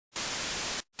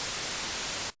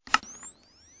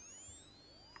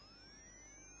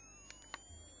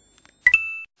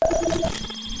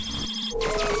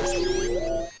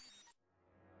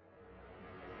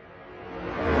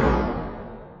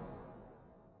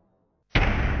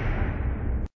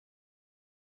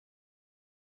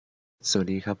สวัส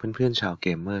ดีครับเพื่อนๆชาวเก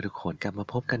มเมอร์ทุกคนกลับมา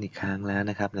พบกันอีกครั้งแล้ว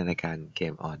นะครับในรายการเก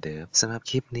มออเดิร์ฟสำหรับ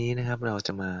คลิปนี้นะครับเราจ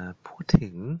ะมาพูดถึ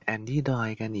ง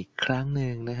Andydroid กันอีกครั้งห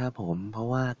นึ่งนะครับผมเพราะ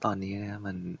ว่าตอนนี้นะครับ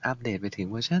มันอัปเดตไปถึง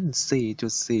เวอร์ชัน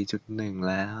 4.4.1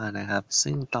 แล้วนะครับ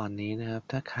ซึ่งตอนนี้นะครับ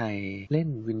ถ้าใครเล่น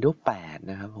Windows 8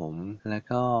 นะครับผมแล้ว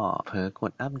ก็เผลอก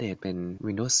ดอัปเดตเป็น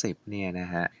Windows 10 เนี่ยนะ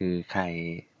ฮะคือใคร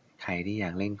ที่อย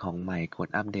ากเล่นของใหม่กด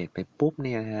อัปเดตไปปุ๊บเ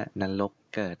นี่ยนะฮะนรก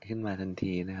เกิดขึ้นมาทัน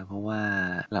ทีนะครับเพราะว่า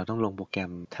เราต้องลงโปรแกร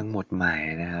มทั้งหมดใหม่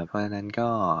นะครับเพราะฉะนั้นก็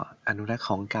อนุรักษ์ข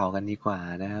องเก่ากันดีกว่า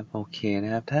นะครับโอเคน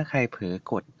ะครับถ้าใครเผลอ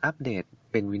กดอัปเดต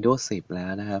เป็น Windows 10 แล้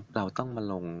วนะครับเราต้องมา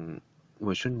ลง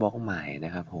VirtualBox ใหม่น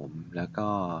ะครับผมแล้วก็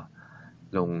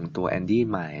ลงตัว Andy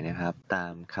ใหม่นะครับตา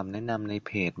มคำแนะนำในเ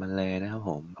พจมันเลยนะครับ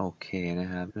ผมโอเคนะ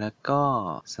ครับแล้วก็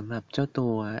สำหรับเจ้าตั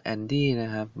ว Andy น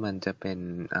ะครับมันจะเป็น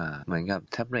เหมือนกับ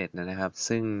แท็บเล็ตนะครับ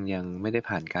ซึ่งยังไม่ได้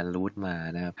ผ่านการรูทมา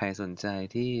นะครับใครสนใจ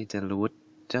ที่จะรูท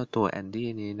เจ้าตัว Andy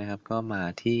นี้นะครับก็มา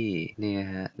ที่นี่น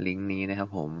ะฮะลิงก์นี้นะครับ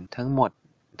ผมทั้งหมด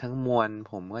ทั้งมวล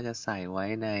ผมก็จะใส่ไว้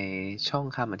ในช่อง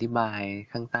คำอธิบาย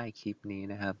ข้างใต้คลิปนี้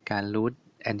นะครับการรูท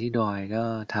Android ก็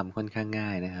ทำค่อนข้างง่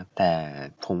ายนะครับแต่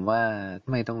ผมว่า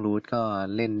ไม่ต้องรูทก็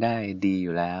เล่นได้ดีอ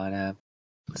ยู่แล้วนะครับ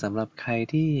สำหรับใคร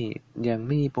ที่ยังไ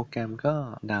ม่มีโปรแกรมก็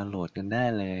ดาวน์โหลดกันได้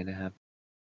เลยนะครับ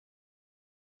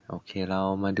โอเคเรา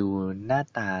มาดูหน้า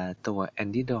ตาตัว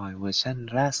Android เวอร์ชัน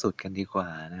ล่าสุดกันดีกว่า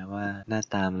นะว่าหน้า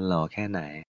ตามันหล่อแค่ไหน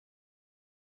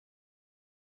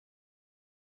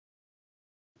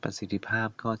ประสิทธิภาพ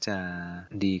ก็จะ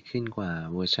ดีขึ้นกว่า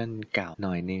เวอร์ชันเก่าห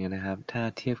น่อยนึงนะครับถ้า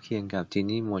เทียบเคียงกับ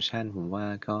Genie Motion ผมว่า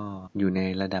ก็อยู่ใน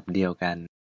ระดับเดียวกัน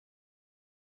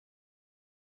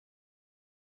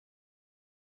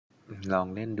ลอง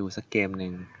เล่นดูสักเกมห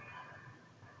นึ่ง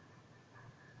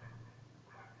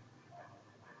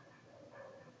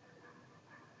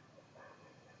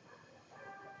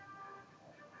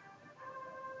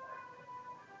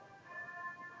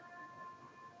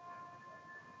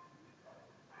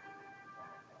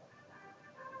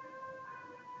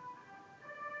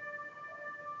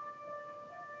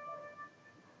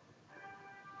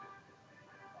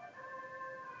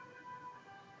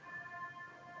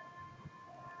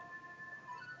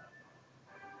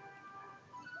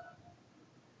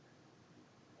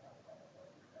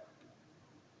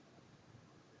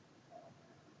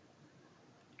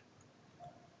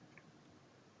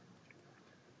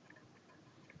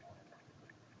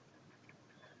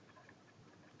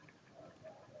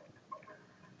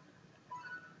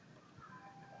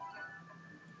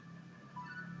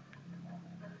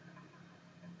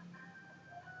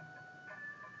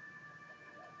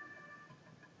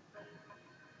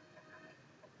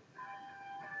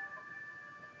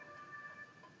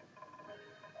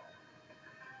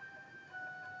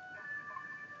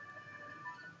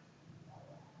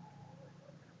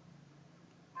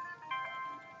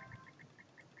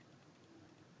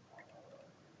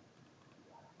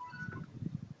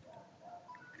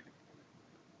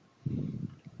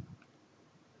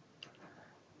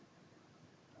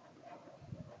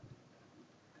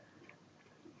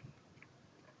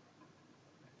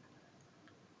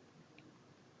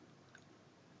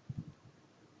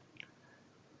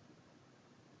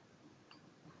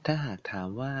ถ้าหากถาม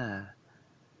ว่า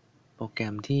โปรแกร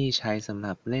มที่ใช้สำห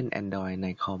รับเล่น Android ใน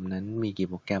คอมนั้นมีกี่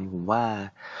โปรแกรมผมว่า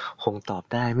คงตอบ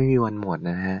ได้ไม่มีวันหมด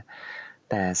นะฮะ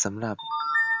แต่สำหรับ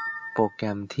โปรแกร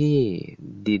มที่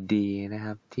ดีๆนะค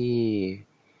รับที่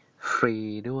ฟรี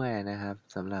ด้วยนะครับ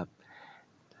สำหรับ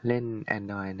เล่น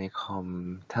Android ในคอม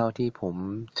เท่าที่ผม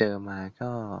เจอมา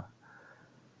ก็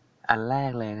อันแร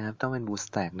กเลยนะครับต้องเป็น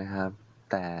Bootstrap นะครับ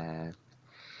แต่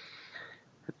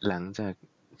หลังจาก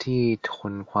ที่ท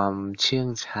นความเชื่อง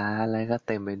ช้าและก็เ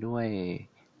ต็มไปด้วย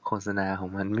โฆษณาของ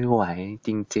มันไม่ไหวจ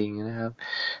ริงๆนะครับ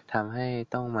ทำให้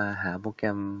ต้องมาหาโปรแกร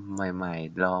มใหม่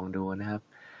ๆลองดูนะครับ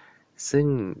ซึ่ง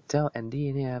เจ้า Andy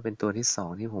เนี่ยเป็นตัวที่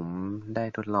2ที่ผมได้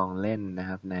ทดลองเล่นนะ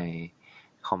ครับใน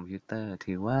คอมพิวเตอร์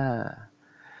ถือว่า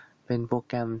เป็นโปรแ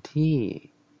กรมที่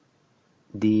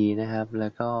ดีนะครับแล้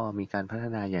วก็มีการพัฒ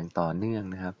นาอย่างต่อเนื่อง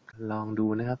นะครับลองดู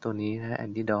นะครับตัวนี้นะ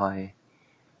Andydroid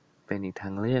เป็นอีกท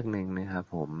างเลือกหนึ่งนะครับ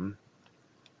ผม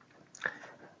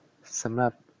สำหรั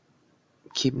บ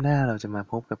คลิปหน้าเราจะมา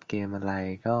พบกับเกมอะไร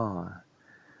ก็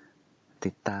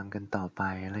ติดตามกันต่อไป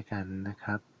แล้วกันนะค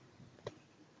รับ